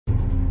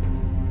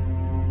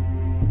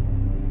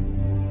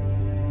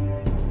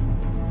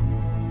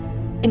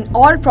In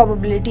all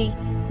probability,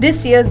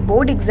 this year's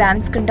board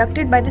exams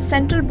conducted by the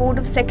Central Board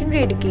of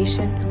Secondary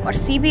Education or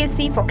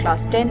CBSE for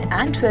class 10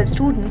 and 12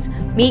 students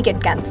may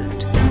get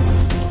cancelled.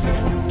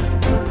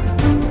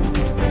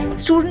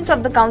 Students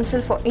of the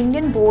Council for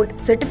Indian Board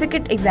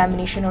Certificate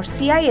Examination or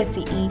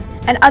CISCE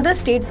and other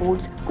state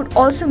boards could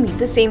also meet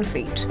the same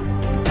fate.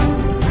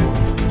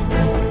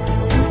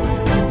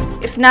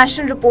 If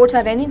national reports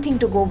are anything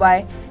to go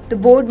by, the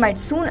board might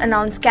soon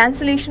announce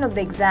cancellation of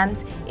the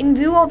exams in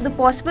view of the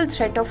possible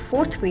threat of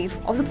fourth wave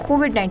of the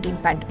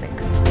COVID-19 pandemic.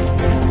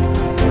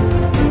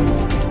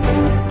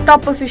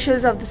 Top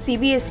officials of the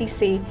CBSE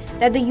say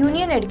that the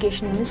Union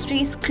Education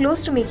Ministry is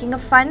close to making a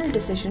final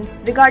decision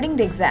regarding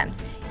the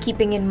exams,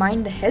 keeping in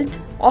mind the health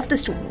of the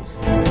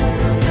students.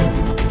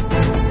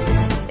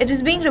 It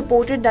is being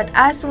reported that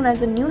as soon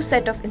as a new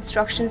set of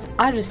instructions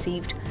are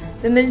received,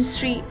 the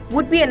ministry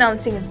would be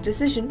announcing its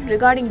decision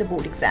regarding the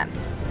board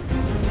exams.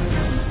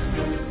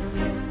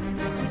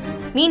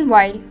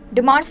 Meanwhile,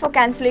 demand for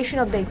cancellation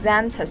of the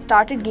exams has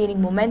started gaining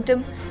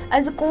momentum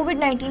as the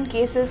COVID-19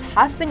 cases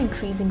have been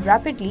increasing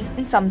rapidly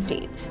in some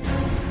states.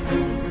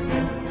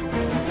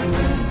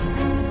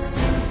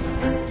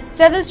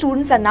 Several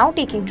students are now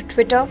taking to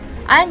Twitter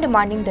and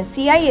demanding the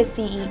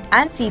CISCE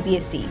and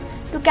CBSE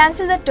to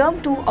cancel the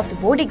Term 2 of the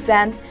board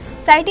exams,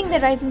 citing the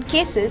rise in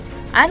cases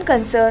and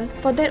concern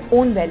for their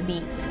own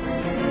well-being.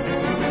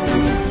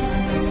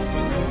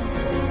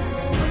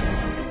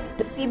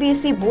 The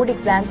CBSE board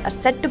exams are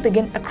set to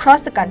begin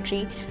across the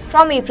country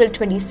from April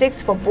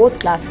 26 for both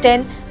Class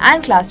 10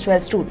 and Class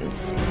 12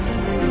 students.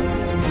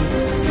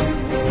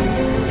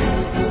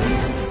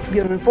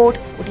 Bureau Report,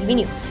 OTV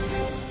News.